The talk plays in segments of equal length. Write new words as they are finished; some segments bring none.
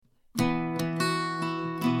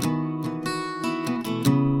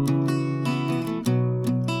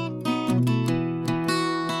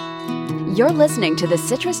You're listening to the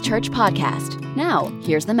Citrus Church Podcast. Now,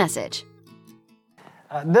 here's the message.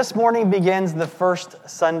 This morning begins the first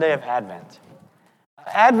Sunday of Advent.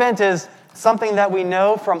 Advent is something that we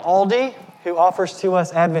know from Aldi, who offers to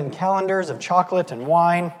us Advent calendars of chocolate and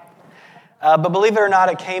wine. But believe it or not,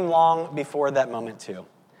 it came long before that moment too.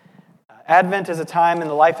 Advent is a time in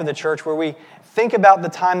the life of the church where we think about the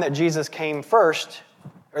time that Jesus came first,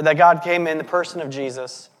 or that God came in the person of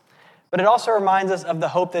Jesus. But it also reminds us of the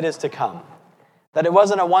hope that is to come. That it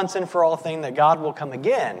wasn't a once and for all thing, that God will come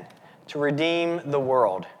again to redeem the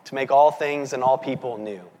world, to make all things and all people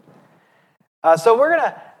new. So we're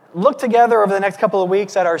going to look together over the next couple of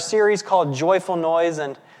weeks at our series called Joyful Noise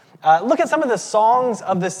and look at some of the songs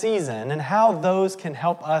of the season and how those can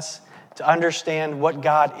help us to understand what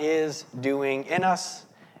God is doing in us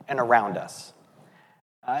and around us.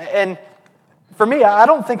 And for me, I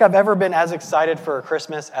don't think I've ever been as excited for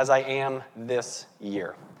Christmas as I am this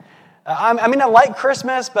year. I like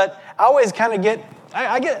Christmas, but I always kind of get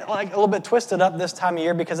like a little bit twisted up this time of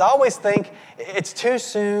year because I always think it's too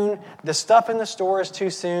soon. The stuff in the store is too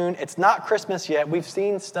soon. It's not Christmas yet. We've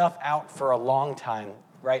seen stuff out for a long time,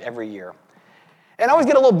 right, every year. And I always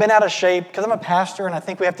get a little bent out of shape because I'm a pastor and I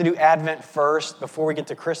think we have to do Advent first before we get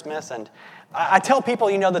to Christmas. And I tell people,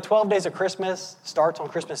 the 12 days of Christmas starts on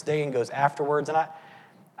Christmas Day and goes afterwards. And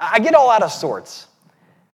I get all out of sorts.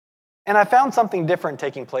 And I found something different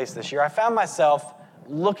taking place this year. I found myself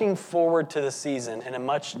looking forward to the season in a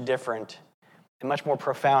much different and much more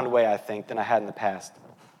profound way, I think, than I had in the past.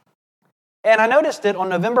 And I noticed it on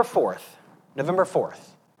November 4th.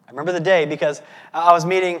 I remember the day because I was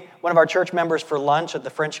meeting one of our church members for lunch at the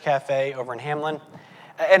French Cafe over in Hamlin.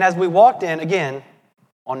 And as we walked in, again,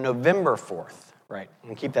 on November 4th, right,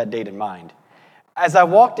 and keep that date in mind, as I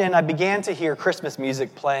walked in, I began to hear Christmas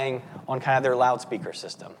music playing on kind of their loudspeaker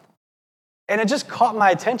system. And it just caught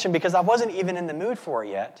my attention because I wasn't even in the mood for it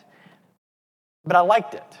yet, but I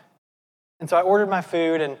liked it. And so I ordered my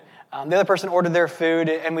food, and the other person ordered their food,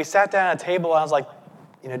 and we sat down at a table, and I was like,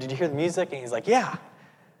 did you hear the music? And he's like, yeah.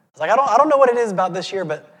 I was like, I don't know what it is about this year,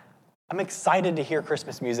 but I'm excited to hear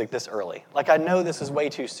Christmas music this early. Like, I know this is way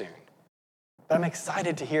too soon, but I'm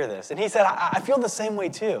excited to hear this. And he said, I feel the same way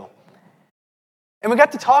too. And we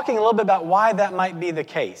got to talking a little bit about why that might be the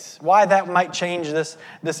case, why that might change this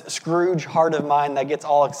Scrooge heart of mine that gets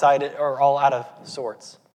all excited or all out of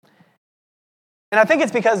sorts. And I think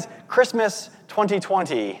it's because Christmas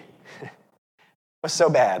 2020 was so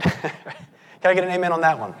bad. Can I get an amen on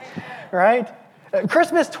that one? Right?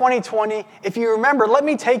 Christmas 2020, if you remember, let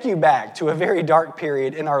me take you back to a very dark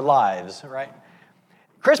period in our lives, right?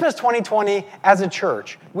 Christmas 2020, as a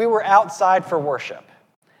church, we were outside for worship.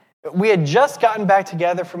 We had just gotten back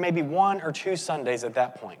together for maybe 1 or 2 Sundays at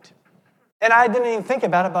that point. And I didn't even think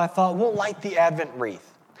about it, but I thought, we'll light the Advent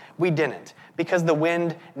wreath. We didn't, because the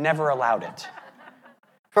wind never allowed it.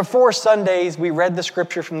 For 4 Sundays, we read the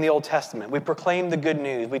scripture from the Old Testament. We proclaimed the good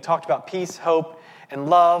news. We talked about peace, hope, and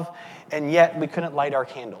love, and yet we couldn't light our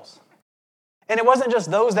candles. And it wasn't just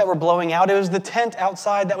those that were blowing out. It was the tent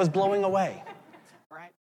outside that was blowing away.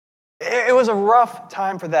 It was a rough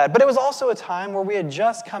time for that, but it was also a time where we had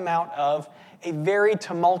just come out of a very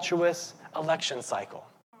tumultuous election cycle.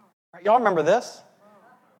 Right? Y'all remember this?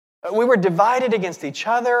 We were divided against each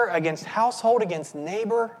other, against household, against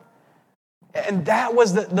neighbor, and that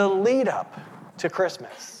was the lead up to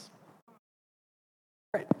Christmas.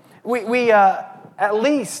 Right. We at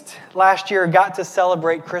least last year got to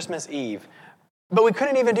celebrate Christmas Eve. But we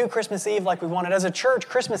couldn't even do Christmas Eve like we wanted. As a church,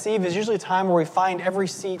 Christmas Eve is usually a time where we find every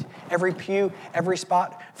seat, every pew, every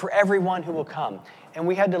spot for everyone who will come. And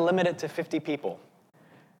we had to limit it to 50 people,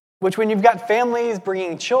 which when you've got families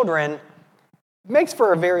bringing children, makes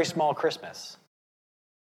for a very small Christmas.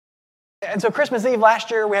 And so Christmas Eve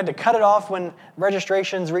last year, we had to cut it off when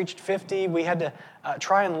registrations reached 50. We had to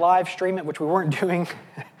try and live stream it, which we weren't doing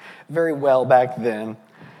very well back then.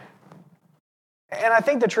 And I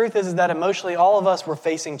think the truth is that emotionally, all of us were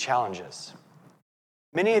facing challenges.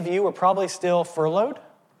 Many of you were probably still furloughed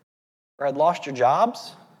or had lost your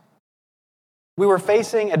jobs. We were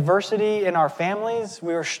facing adversity in our families.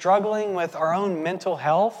 We were struggling with our own mental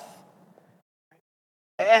health.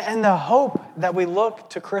 And the hope that we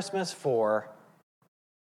looked to Christmas for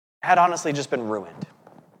had honestly just been ruined.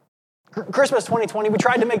 Christmas 2020, we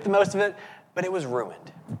tried to make the most of it, but it was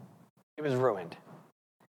ruined. It was ruined.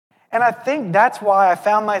 And I think that's why I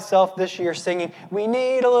found myself this year singing, "We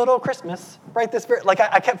Need a Little Christmas," right this very,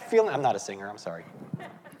 I kept feeling, I'm not a singer, I'm sorry.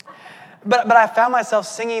 But I found myself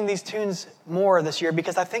singing these tunes more this year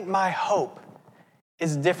because I think my hope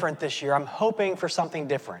is different this year. I'm hoping for something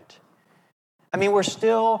different. I mean, we're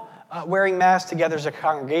still wearing masks together as a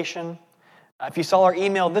congregation. If you saw our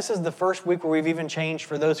email, this is the first week where we've even changed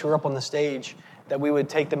for those who are up on the stage that we would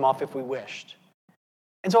take them off if we wished.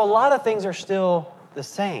 And so a lot of things are still the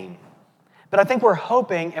same. But I think we're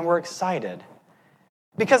hoping and we're excited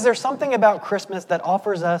because there's something about Christmas that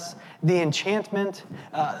offers us the enchantment,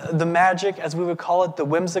 the magic, as we would call it, the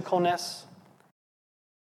whimsicalness.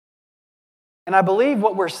 And I believe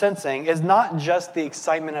what we're sensing is not just the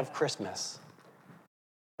excitement of Christmas.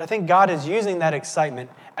 I think God is using that excitement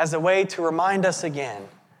as a way to remind us again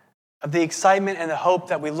of the excitement and the hope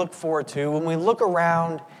that we look forward to when we look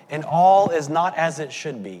around and all is not as it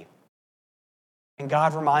should be. And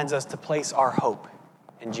God reminds us to place our hope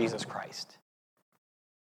in Jesus Christ.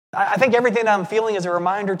 I think everything that I'm feeling is a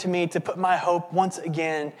reminder to me to put my hope once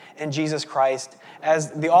again in Jesus Christ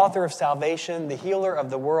as the author of salvation, the healer of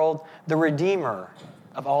the world, the redeemer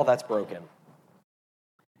of all that's broken.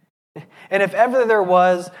 And if ever there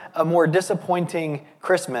was a more disappointing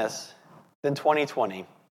Christmas than 2020,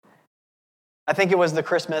 I think it was the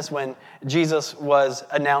Christmas when Jesus was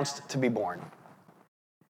announced to be born.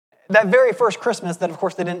 That very first Christmas that, of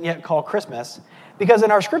course, they didn't yet call Christmas, because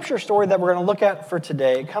in our scripture story that we're going to look at for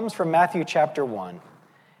today, it comes from Matthew chapter 1,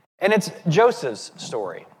 and it's Joseph's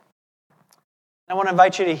story. I want to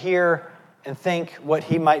invite you to hear and think what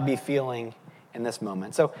he might be feeling in this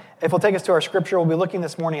moment. So if we'll take us to our scripture, we'll be looking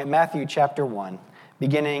this morning at Matthew chapter 1,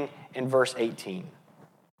 beginning in verse 18.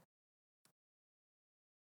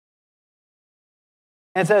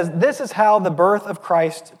 And it says, "This is how the birth of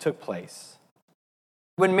Christ took place.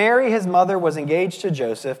 When Mary, his mother, was engaged to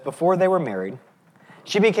Joseph before they were married,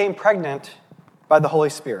 she became pregnant by the Holy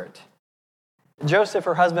Spirit. Joseph,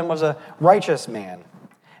 her husband, was a righteous man.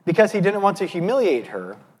 Because he didn't want to humiliate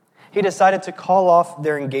her, he decided to call off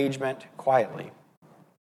their engagement quietly.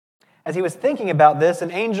 As he was thinking about this,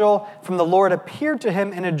 an angel from the Lord appeared to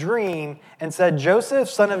him in a dream and said, 'Joseph,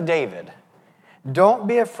 son of David, don't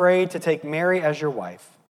be afraid to take Mary as your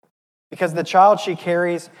wife, because the child she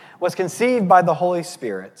carries was conceived by the Holy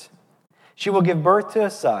Spirit. She will give birth to a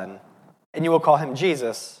son, and you will call him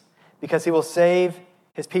Jesus, because he will save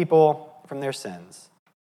his people from their sins.'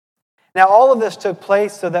 Now all of this took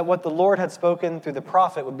place so that what the Lord had spoken through the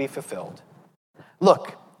prophet would be fulfilled.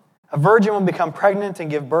 'Look, a virgin will become pregnant and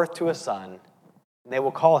give birth to a son, and they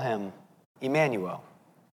will call him Emmanuel.'"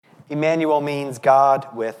 Emmanuel means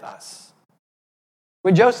God with us.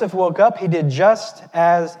 When Joseph woke up, he did just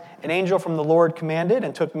as an angel from the Lord commanded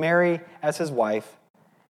and took Mary as his wife,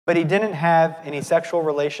 but he didn't have any sexual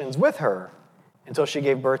relations with her until she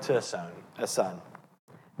gave birth to a son.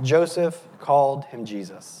 Joseph called him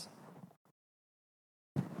Jesus.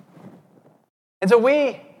 And so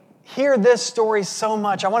we hear this story so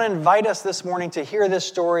much. I want to invite us this morning to hear this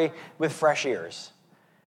story with fresh ears.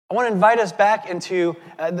 I want to invite us back into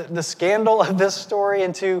the scandal of this story,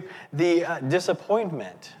 into the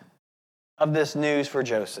disappointment of this news for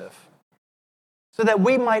Joseph, so that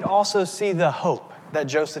we might also see the hope that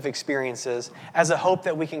Joseph experiences as a hope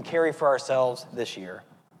that we can carry for ourselves this year.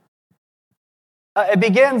 It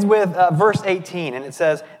begins with verse 18, and it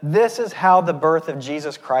says, "This is how the birth of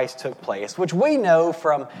Jesus Christ took place," which we know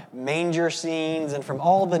from manger scenes and from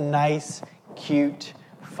all the nice, cute,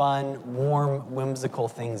 fun, warm, whimsical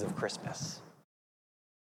things of Christmas.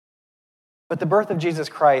 But the birth of Jesus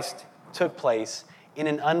Christ took place in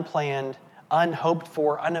an unplanned, unhoped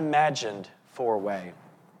for, unimagined for way.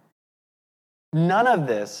 None of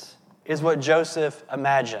this is what Joseph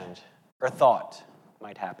imagined or thought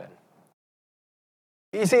might happen.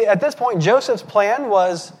 You see, at this point, Joseph's plan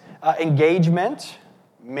was engagement,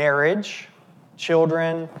 marriage,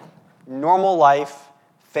 children, normal life,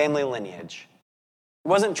 family lineage. He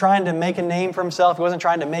wasn't trying to make a name for himself. He wasn't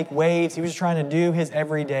trying to make waves. He was trying to do his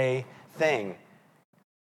everyday thing.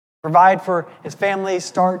 Provide for his family,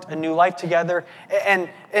 start a new life together, and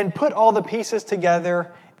put all the pieces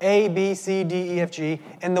together, A, B, C, D, E, F, G,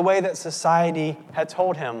 in the way that society had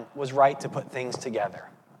told him was right to put things together.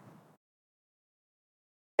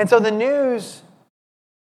 And so the news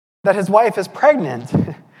that his wife is pregnant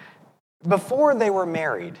before they were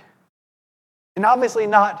married, and obviously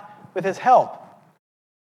not with his help,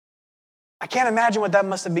 I can't imagine what that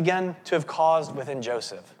must have begun to have caused within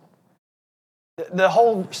Joseph. The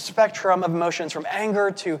whole spectrum of emotions, from anger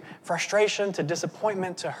to frustration to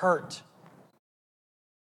disappointment to hurt.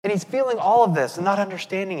 And he's feeling all of this and not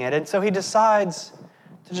understanding it. And so he decides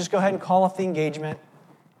to just go ahead and call off the engagement.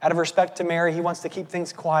 Out of respect to Mary, he wants to keep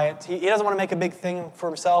things quiet. He doesn't want to make a big thing for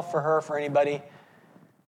himself, for her, for anybody.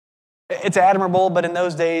 It's admirable, but in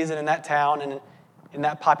those days and in that town and in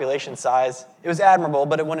that population size, it was admirable,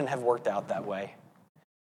 but it wouldn't have worked out that way.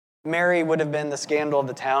 Mary would have been the scandal of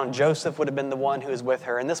the town. Joseph would have been the one who was with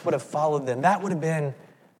her, and this would have followed them. That would have been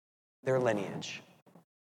their lineage.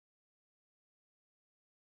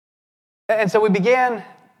 And so we began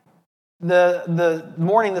the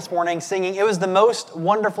morning this morning singing, "It was the most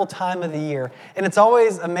wonderful time of the year." And it's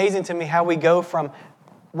always amazing to me how we go from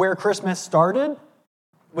where Christmas started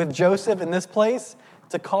with Joseph in this place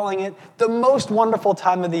to calling it the most wonderful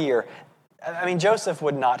time of the year. I mean, Joseph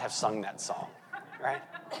would not have sung that song, right?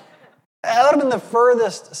 That would have been the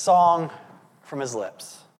furthest song from his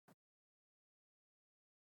lips.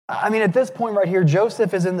 I mean, at this point right here,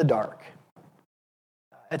 Joseph is in the dark.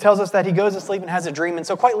 It tells us that he goes to sleep and has a dream. And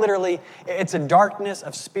so quite literally, it's a darkness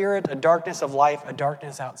of spirit, a darkness of life, a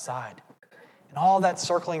darkness outside. And all that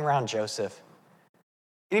circling around Joseph.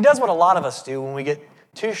 And he does what a lot of us do when we get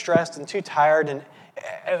too stressed and too tired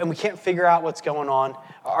and we can't figure out what's going on.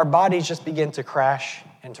 Our bodies just begin to crash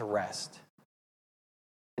into rest.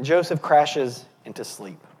 And Joseph crashes into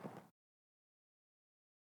sleep.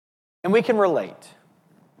 And we can relate.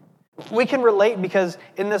 We can relate because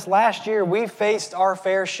in this last year, we've faced our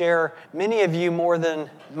fair share, many of you more than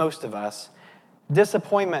most of us,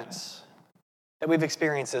 disappointments that we've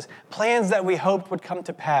experienced, plans that we hoped would come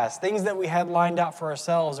to pass, things that we had lined out for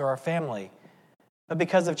ourselves or our family. But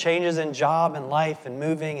because of changes in job and life and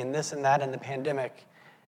moving and this and that and the pandemic,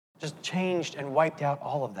 just changed and wiped out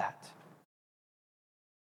all of that.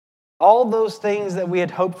 All those things that we had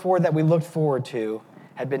hoped for, that we looked forward to,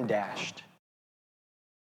 had been dashed.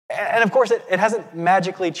 And of course, it hasn't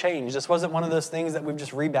magically changed. This wasn't one of those things that we've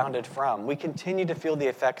just rebounded from. We continue to feel the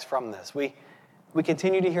effects from this. We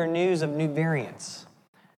continue to hear news of new variants.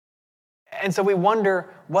 And so we wonder,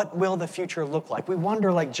 what will the future look like? We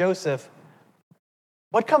wonder, like Joseph,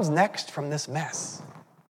 what comes next from this mess?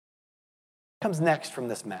 What comes next from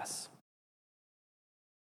this mess?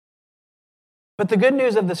 But the good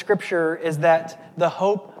news of the scripture is that the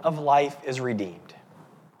hope of life is redeemed.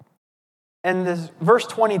 And this verse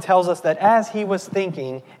 20 tells us that as he was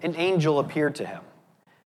thinking, an angel appeared to him.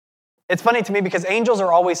 It's funny to me because angels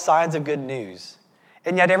are always signs of good news.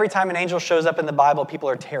 And yet every time an angel shows up in the Bible, people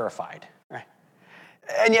are terrified. Right?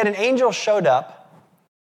 And yet an angel showed up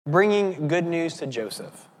bringing good news to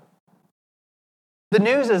Joseph. The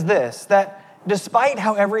news is this, that despite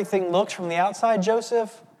how everything looks from the outside,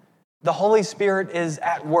 Joseph, the Holy Spirit is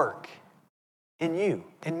at work in you,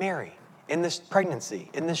 in Mary, in this pregnancy,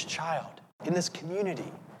 in this child, in this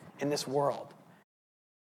community, in this world.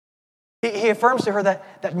 He affirms to her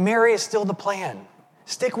that Mary is still the plan.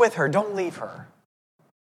 Stick with her, don't leave her.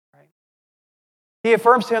 Right? He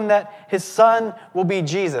affirms to him that his son will be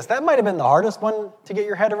Jesus. That might have been the hardest one to get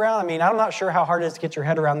your head around. I mean, I'm not sure how hard it is to get your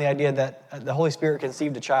head around the idea that the Holy Spirit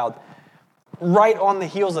conceived a child. Right on the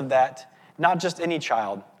heels of that, not just any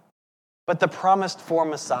child, but the promised for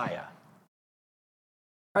Messiah.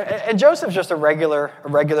 And Joseph's just a regular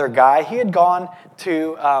guy. He had gone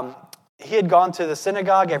to the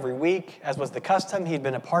synagogue every week, as was the custom. He'd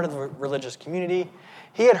been a part of the religious community.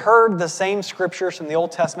 He had heard the same scriptures from the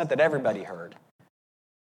Old Testament that everybody heard.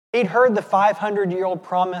 He'd heard the 500-year-old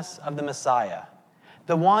promise of the Messiah,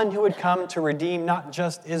 the one who would come to redeem not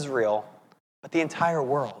just Israel, but the entire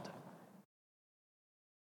world.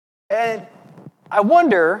 And I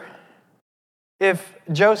wonder if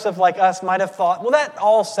Joseph, like us, might have thought, well, that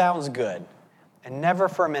all sounds good, and never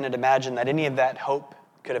for a minute imagined that any of that hope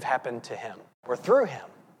could have happened to him or through him.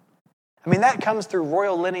 I mean, that comes through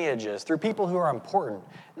royal lineages, through people who are important,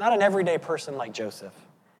 not an everyday person like Joseph.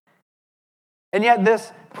 And yet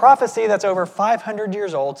this prophecy that's over 500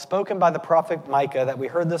 years old, spoken by the prophet Micah that we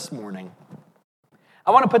heard this morning, I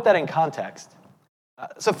want to put that in context.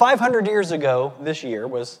 So 500 years ago, this year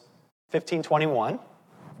was 1521, if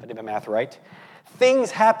I did my math right.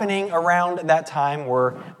 Things happening around that time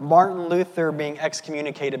were Martin Luther being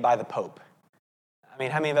excommunicated by the Pope. I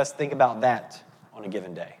mean, how many of us think about that on a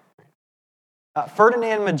given day?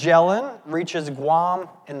 Ferdinand Magellan reaches Guam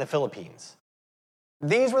in the Philippines.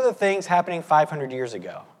 These were the things happening 500 years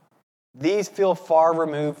ago. These feel far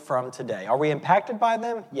removed from today. Are we impacted by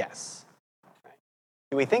them? Yes.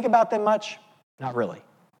 Do we think about them much? Not really.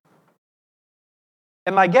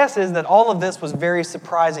 And my guess is that all of this was very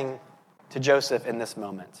surprising to Joseph in this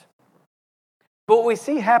moment. But what we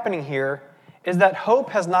see happening here is that hope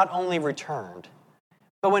has not only returned,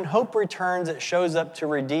 but when hope returns, it shows up to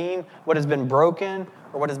redeem what has been broken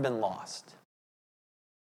or what has been lost.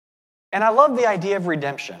 And I love the idea of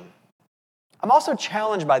redemption. I'm also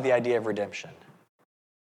challenged by the idea of redemption.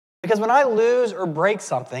 Because when I lose or break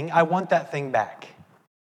something, I want that thing back.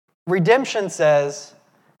 Redemption says,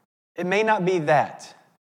 it may not be that,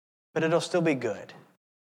 but it'll still be good.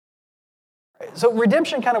 So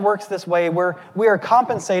redemption kind of works this way where we are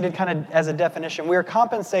compensated, kind of as a definition, we are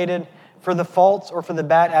compensated for the faults or for the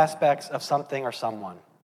bad aspects of something or someone.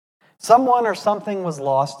 Someone or something was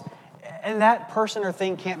lost, and that person or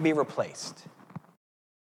thing can't be replaced.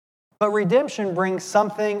 But redemption brings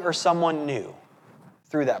something or someone new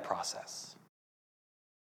through that process.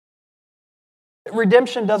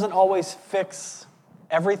 Redemption doesn't always fix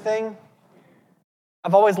everything.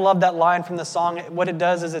 I've always loved that line from the song. What it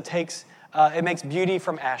does is it makes beauty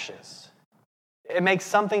from ashes. It makes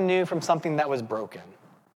something new from something that was broken.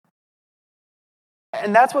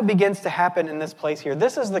 And that's what begins to happen in this place here.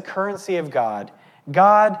 This is the currency of God.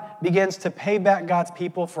 God begins to pay back God's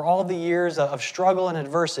people for all the years of struggle and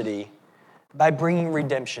adversity by bringing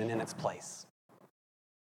redemption in its place.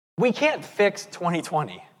 We can't fix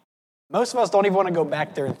 2020. Most of us don't even want to go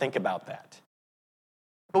back there and think about that.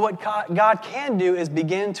 But what God can do is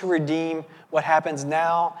begin to redeem what happens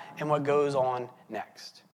now and what goes on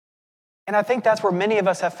next. And I think that's where many of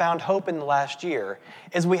us have found hope in the last year,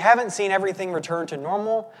 is we haven't seen everything return to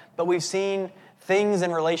normal, but we've seen things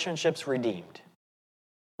and relationships redeemed.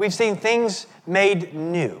 We've seen things made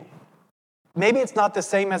new. Maybe it's not the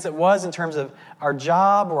same as it was in terms of our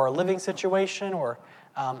job or our living situation or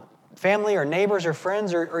family or neighbors or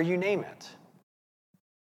friends or you name it.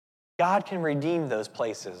 God can redeem those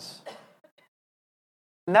places.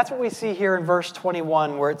 And that's what we see here in verse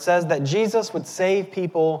 21, where it says that Jesus would save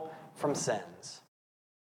people from sins.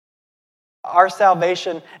 Our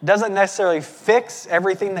salvation doesn't necessarily fix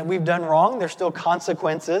everything that we've done wrong. There's still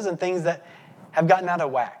consequences and things that have gotten out of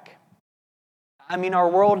whack. I mean, our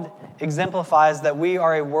world exemplifies that we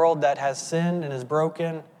are a world that has sinned and is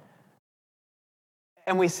broken.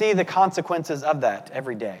 And we see the consequences of that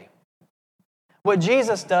every day. What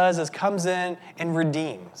Jesus does is comes in and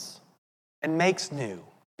redeems and makes new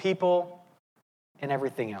people and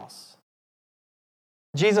everything else.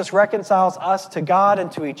 Jesus reconciles us to God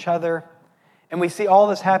and to each other, and we see all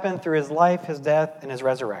this happen through his life, his death, and his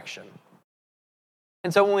resurrection.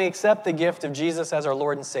 And so when we accept the gift of Jesus as our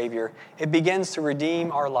Lord and Savior, it begins to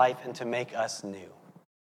redeem our life and to make us new.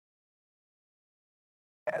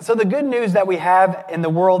 So the good news that we have in the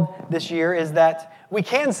world this year is that we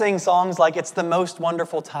can sing songs like "It's the most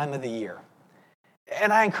wonderful time of the year."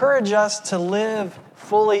 And I encourage us to live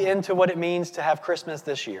fully into what it means to have Christmas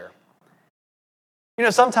this year. You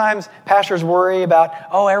know, sometimes pastors worry about,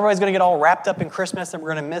 everybody's going to get all wrapped up in Christmas and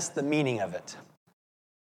we're going to miss the meaning of it.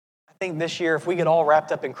 I think this year, if we get all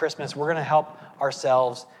wrapped up in Christmas, we're going to help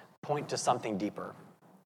ourselves point to something deeper.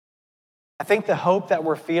 I think the hope that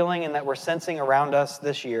we're feeling and that we're sensing around us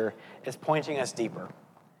this year is pointing us deeper.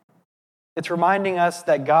 It's reminding us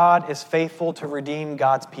that God is faithful to redeem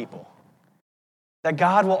God's people. That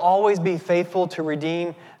God will always be faithful to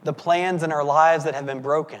redeem the plans in our lives that have been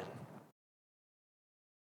broken.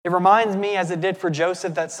 It reminds me, as it did for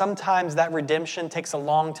Joseph, that sometimes that redemption takes a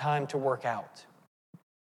long time to work out.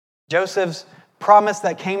 Joseph's promise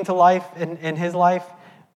that came to life in his life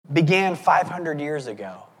began 500 years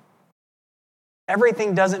ago.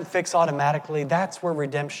 Everything doesn't fix automatically. That's where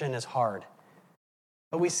redemption is hard.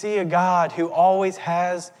 But we see a God who always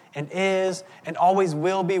has and is and always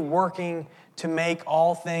will be working to make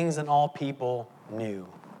all things and all people new.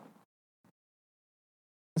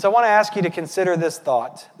 So I want to ask you to consider this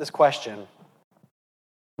thought, this question.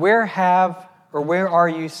 Where are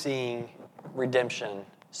you seeing redemption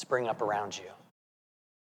spring up around you?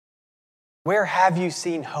 Where have you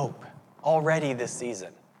seen hope already this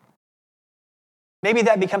season? Maybe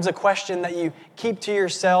that becomes a question that you keep to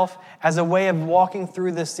yourself as a way of walking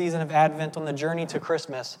through this season of Advent on the journey to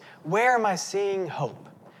Christmas. Where am I seeing hope?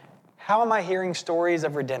 How am I hearing stories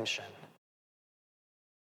of redemption?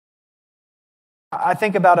 I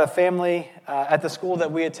think about a family at the school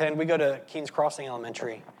that we attend. We go to Keenes Crossing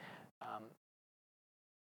Elementary.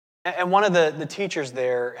 And one of the teachers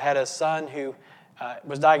there had a son who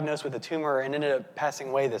was diagnosed with a tumor and ended up passing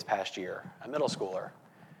away this past year, a middle schooler.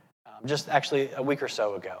 Just actually a week or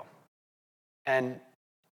so ago. And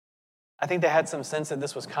I think they had some sense that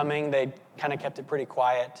this was coming. They kind of kept it pretty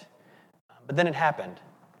quiet. But then it happened.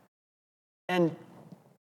 And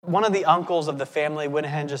one of the uncles of the family went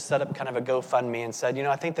ahead and just set up kind of a GoFundMe and said,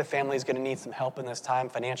 I think the family's going to need some help in this time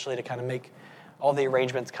financially to kind of make all the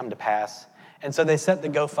arrangements come to pass. And so they set the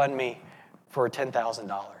GoFundMe for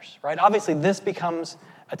 $10,000, right? Obviously, this becomes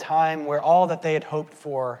a time where all that they had hoped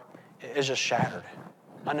for is just shattered.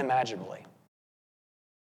 Unimaginably.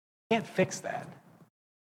 Can't fix that.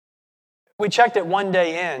 We checked it one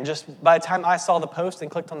day in. Just by the time I saw the post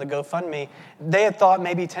and clicked on the GoFundMe, they had thought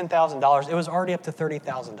maybe $10,000. It was already up to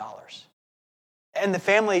 $30,000. And the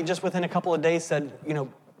family, just within a couple of days, said,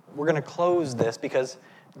 we're going to close this because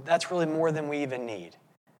that's really more than we even need.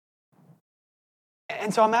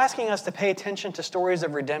 And so I'm asking us to pay attention to stories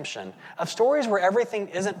of redemption, of stories where everything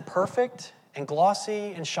isn't perfect and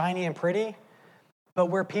glossy and shiny and pretty, but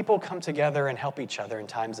where people come together and help each other in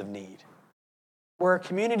times of need. Where a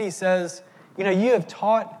community says, you have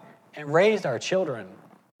taught and raised our children,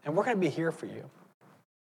 and we're going to be here for you.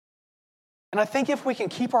 And I think if we can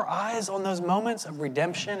keep our eyes on those moments of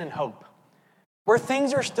redemption and hope, where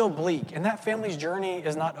things are still bleak and that family's journey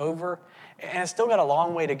is not over and it's still got a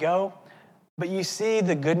long way to go, but you see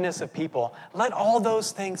the goodness of people, let all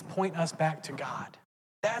those things point us back to God.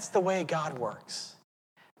 That's the way God works.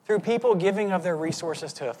 Through people giving of their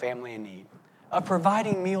resources to a family in need, of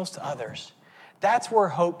providing meals to others. That's where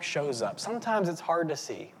hope shows up. Sometimes it's hard to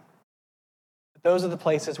see, but those are the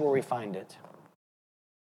places where we find it.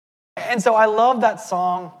 And so I love that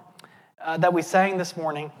song that we sang this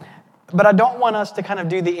morning, but I don't want us to kind of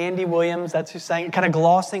do the Andy Williams, that's who sang it, kind of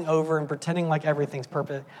glossing over and pretending like everything's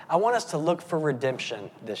perfect. I want us to look for redemption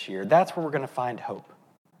this year. That's where we're going to find hope.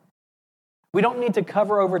 We don't need to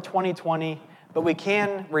cover over 2020, but we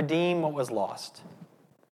can redeem what was lost.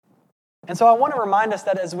 And so I want to remind us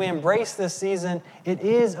that as we embrace this season, it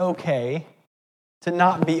is okay to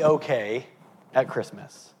not be okay at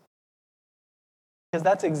Christmas. Because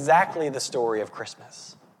that's exactly the story of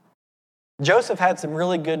Christmas. Joseph had some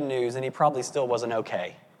really good news, and he probably still wasn't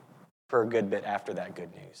okay for a good bit after that good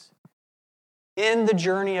news. In the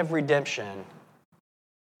journey of redemption,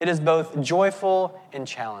 it is both joyful and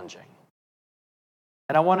challenging.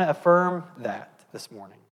 And I want to affirm that this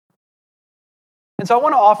morning. And so I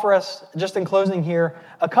want to offer us, just in closing here,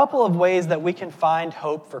 a couple of ways that we can find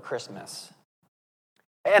hope for Christmas.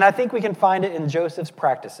 And I think we can find it in Joseph's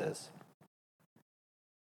practices.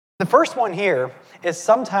 The first one here is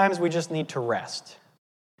sometimes we just need to rest.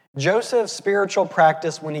 Joseph's spiritual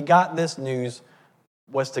practice when he got this news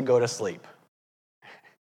was to go to sleep.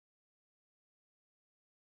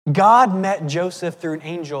 God met Joseph through an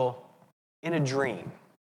angel in a dream.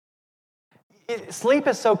 Sleep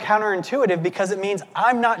is so counterintuitive because it means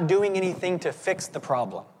I'm not doing anything to fix the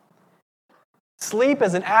problem. Sleep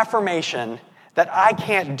is an affirmation that I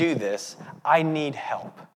can't do this, I need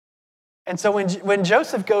help. And so when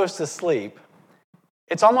Joseph goes to sleep,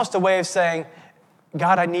 it's almost a way of saying,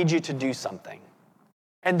 God, I need you to do something.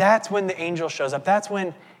 And that's when the angel shows up. That's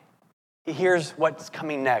when he hears what's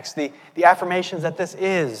coming next. The affirmations that this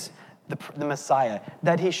is the Messiah,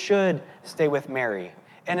 that he should stay with Mary.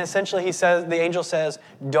 And essentially the angel says,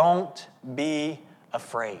 don't be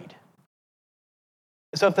afraid.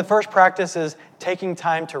 So if the first practice is taking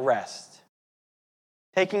time to rest,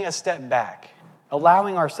 taking a step back,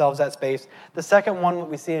 allowing ourselves that space. The second one, what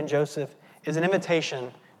we see in Joseph, is an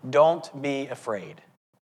invitation, don't be afraid.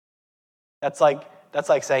 That's like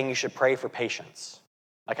saying you should pray for patience.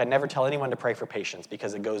 Like I never tell anyone to pray for patience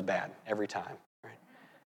because it goes bad every time. Right?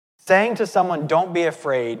 Saying to someone, don't be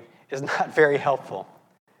afraid, is not very helpful,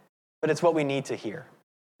 but it's what we need to hear.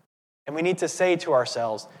 And we need to say to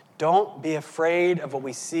ourselves, don't be afraid of what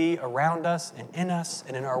we see around us and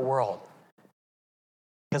in our world,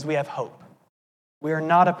 because we have hope. We are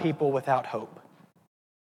not a people without hope.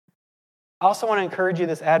 I also want to encourage you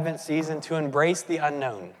this Advent season to embrace the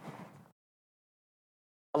unknown.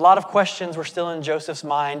 A lot of questions were still in Joseph's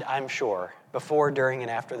mind, I'm sure, before, during,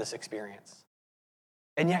 and after this experience.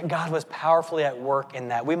 And yet God was powerfully at work in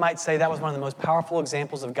that. We might say that was one of the most powerful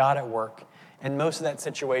examples of God at work, and most of that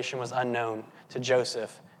situation was unknown to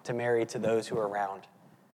Joseph, to Mary, to those who were around.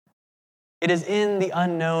 It is in the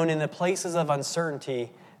unknown, in the places of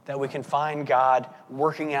uncertainty, that we can find God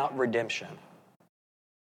working out redemption.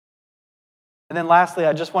 And then lastly,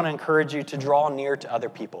 I just want to encourage you to draw near to other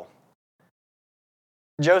people.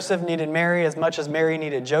 Joseph needed Mary as much as Mary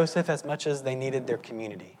needed Joseph, as much as they needed their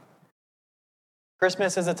community.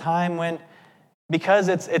 Christmas is a time when, because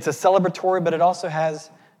it's a celebratory, but it also has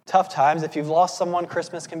tough times. If you've lost someone,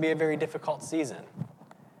 Christmas can be a very difficult season.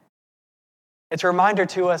 It's a reminder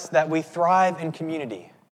to us that we thrive in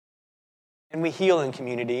community, and we heal in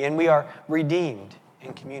community, and we are redeemed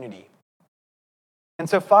in community. And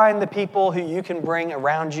so find the people who you can bring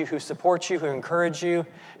around you, who support you, who encourage you,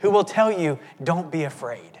 who will tell you, don't be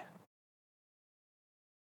afraid,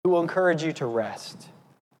 who will encourage you to rest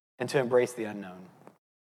and to embrace the unknown.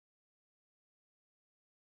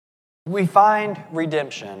 We find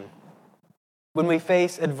redemption when we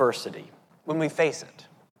face adversity, when we face it.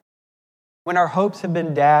 When our hopes have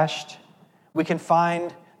been dashed, we can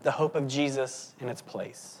find the hope of Jesus in its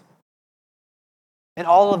place. And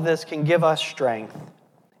all of this can give us strength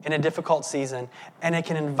in a difficult season, and it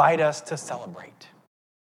can invite us to celebrate.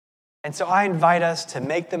 And so I invite us to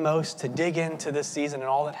make the most, to dig into this season and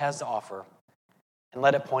all it has to offer, and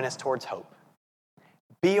let it point us towards hope.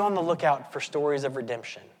 Be on the lookout for stories of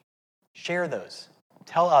redemption. Share those.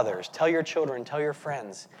 Tell others. Tell your children. Tell your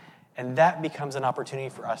friends. And that becomes an opportunity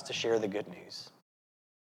for us to share the good news.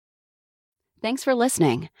 Thanks for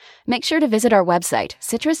listening. Make sure to visit our website,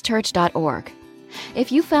 citruschurch.org.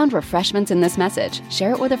 If you found refreshments in this message,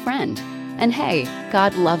 share it with a friend. And hey,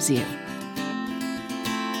 God loves you.